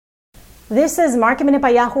This is Market Minute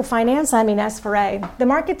by Yahoo Finance. I'm Ines Ferre. The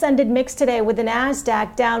markets ended mixed today with the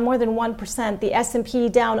Nasdaq down more than 1%, the S&P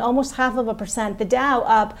down almost 0.5%, the Dow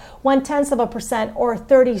up 0.1% or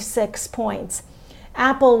 36 points.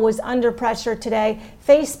 Apple was under pressure today.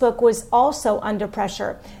 Facebook was also under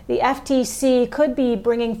pressure. The FTC could be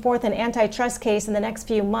bringing forth an antitrust case in the next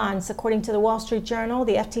few months. According to the Wall Street Journal,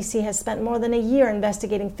 the FTC has spent more than a year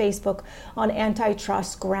investigating Facebook on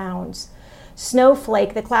antitrust grounds.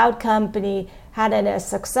 Snowflake, the cloud company, had a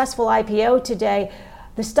successful IPO today.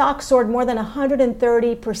 The stock soared more than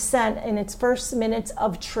 130% in its first minutes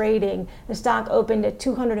of trading. The stock opened at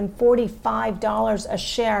 $245 a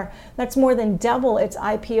share. That's more than double its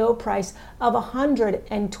IPO price of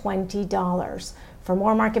 $120. For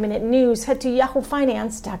more Market Minute news, head to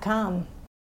yahoofinance.com.